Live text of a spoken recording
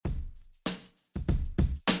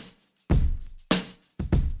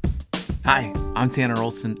Hi, I'm Tanner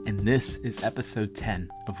Olson, and this is episode 10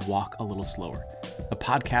 of Walk a Little Slower, a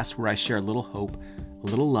podcast where I share a little hope, a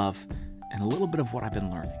little love, and a little bit of what I've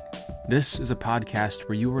been learning. This is a podcast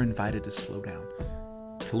where you are invited to slow down,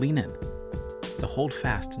 to lean in, to hold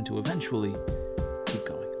fast, and to eventually keep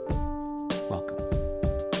going. Welcome.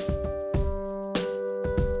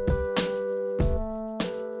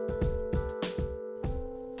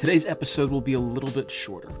 Today's episode will be a little bit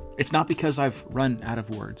shorter. It's not because I've run out of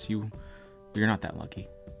words. You're not that lucky.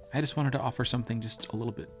 I just wanted to offer something just a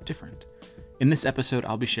little bit different. In this episode,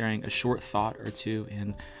 I'll be sharing a short thought or two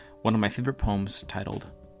in one of my favorite poems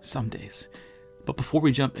titled Some Days. But before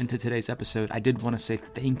we jump into today's episode, I did want to say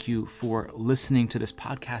thank you for listening to this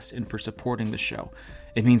podcast and for supporting the show.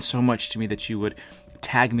 It means so much to me that you would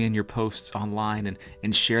tag me in your posts online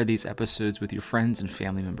and share these episodes with your friends and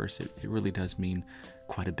family members. It really does mean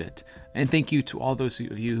quite a bit. And thank you to all those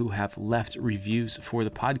of you who have left reviews for the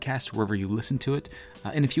podcast wherever you listen to it.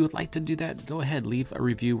 And if you would like to do that, go ahead, leave a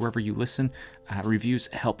review wherever you listen. Reviews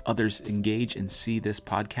help others engage and see this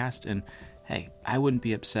podcast. And hey, I wouldn't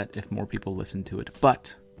be upset if more people listened to it,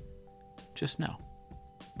 but just know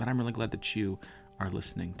that I'm really glad that you are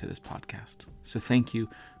listening to this podcast. So thank you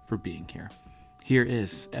for being here. Here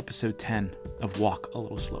is episode 10 of Walk a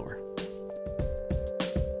Little Slower.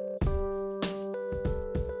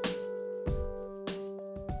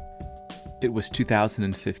 It was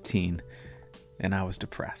 2015, and I was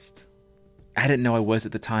depressed. I didn't know I was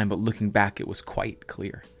at the time, but looking back, it was quite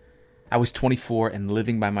clear. I was 24 and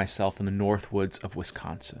living by myself in the north woods of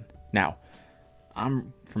Wisconsin. Now,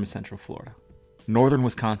 I'm from Central Florida. Northern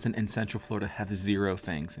Wisconsin and Central Florida have zero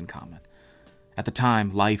things in common. At the time,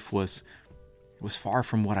 life was far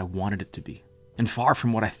from what I wanted it to be, and far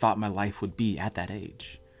from what I thought my life would be at that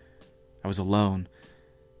age. I was alone,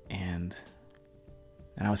 and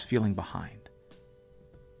I was feeling behind.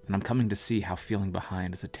 And I'm coming to see how feeling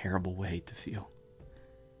behind is a terrible way to feel.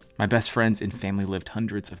 My best friends and family lived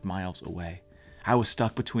hundreds of miles away. I was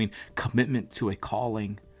stuck between commitment to a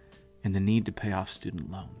calling and the need to pay off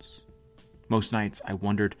student loans. Most nights I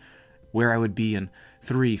wondered where I would be in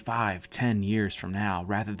 3, 5, 10 years from now,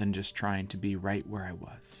 rather than just trying to be right where I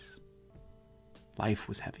was. Life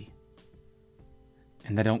was heavy,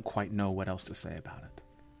 and I don't quite know what else to say about it.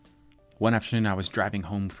 One afternoon I was driving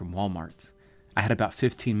home from Walmart. I had about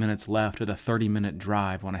 15 minutes left of the 30-minute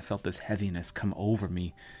drive when I felt this heaviness come over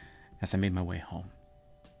me as I made my way home.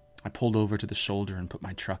 I pulled over to the shoulder and put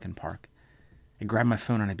my truck in park. I grabbed my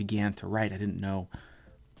phone and I began to write. I didn't know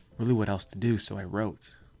really what else to do, so I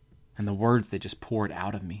wrote. And the words, they just poured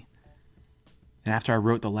out of me. And after I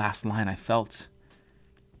wrote the last line, I felt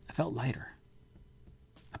lighter.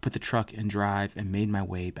 I put the truck in drive and made my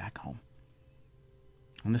way back home.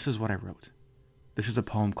 And this is what I wrote. This is a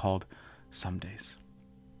poem called Some Days.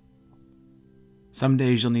 Some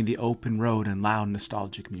days you'll need the open road and loud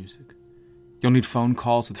nostalgic music. You'll need phone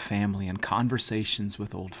calls with family and conversations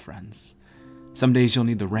with old friends. Some days you'll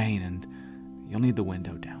need the rain and you'll need the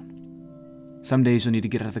window down. Some days you'll need to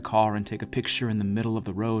get out of the car and take a picture in the middle of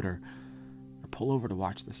the road or pull over to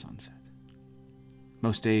watch the sunset.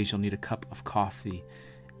 Most days you'll need a cup of coffee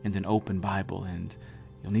and an open Bible, and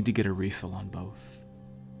you'll need to get a refill on both.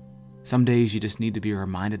 Some days you just need to be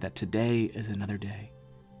reminded that today is another day,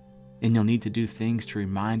 and you'll need to do things to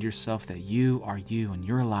remind yourself that you are you and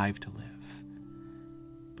you're alive to live.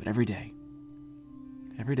 But every day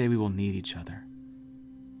we will need each other,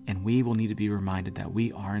 and we will need to be reminded that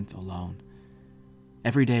we aren't alone.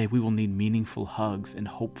 Every day we will need meaningful hugs and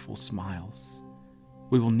hopeful smiles.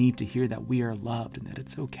 We will need to hear that we are loved and that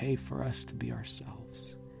it's okay for us to be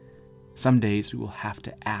ourselves. Some days we will have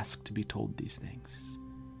to ask to be told these things.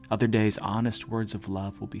 Other days, honest words of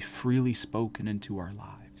love will be freely spoken into our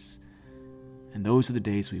lives. And those are the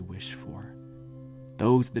days we wish for.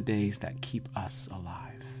 Those are the days that keep us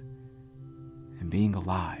alive. And being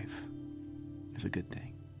alive is a good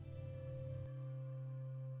thing.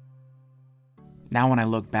 Now when I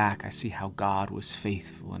look back, I see how God was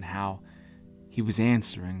faithful and how He was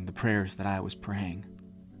answering the prayers that I was praying.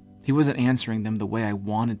 He wasn't answering them the way I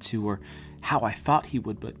wanted to or how I thought He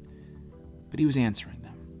would, but He was answering them.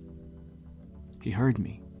 He heard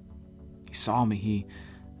me. He saw me. He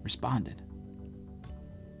responded.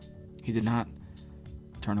 He did not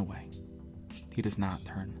turn away. He does not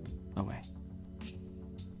turn away.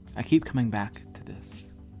 I keep coming back to this.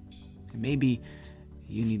 And maybe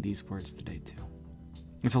you need these words today too.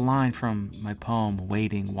 It's a line from my poem,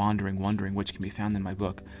 Waiting, Wandering, Wondering, which can be found in my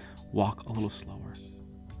book, Walk a Little Slower.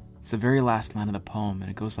 It's the very last line of the poem, and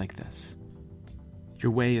it goes like this.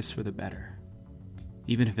 Your way is for the better,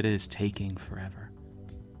 even if it is taking forever.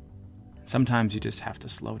 Sometimes you just have to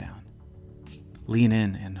slow down lean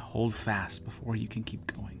in and hold fast before you can keep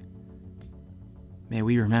going. May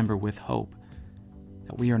we remember with hope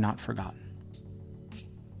that we are not forgotten.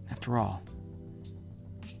 After all,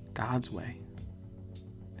 God's way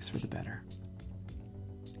is for the better,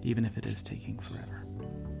 even if it is taking forever.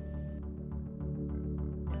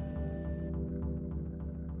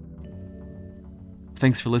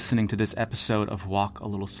 Thanks for listening to this episode of Walk a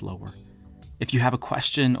Little Slower. If you have a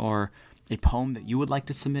question or a poem that you would like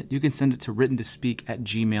to submit, you can send it to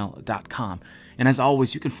writtentospeak@gmail.com. And as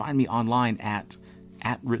always, you can find me online at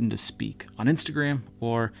writtentospeak on Instagram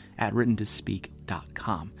or at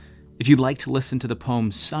writtentospeak.com. If you'd like to listen to the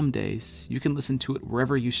poem some days, you can listen to it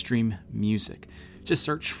wherever you stream music. Just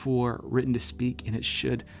search for Written to Speak and it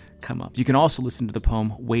should come up. You can also listen to the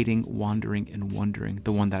poem Waiting, Wandering, and Wondering,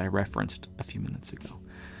 the one that I referenced a few minutes ago.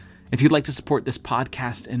 If you'd like to support this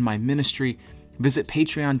podcast and my ministry, visit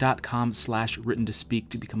patreon.com/writtentospeak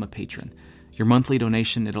to become a patron. Your monthly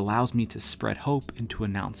donation, it allows me to spread hope and to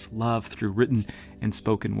announce love through written and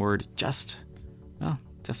spoken word, just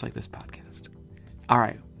like this podcast. All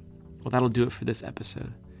right. Well, that'll do it for this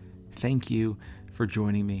episode. Thank you for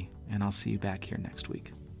joining me, and I'll see you back here next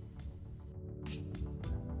week.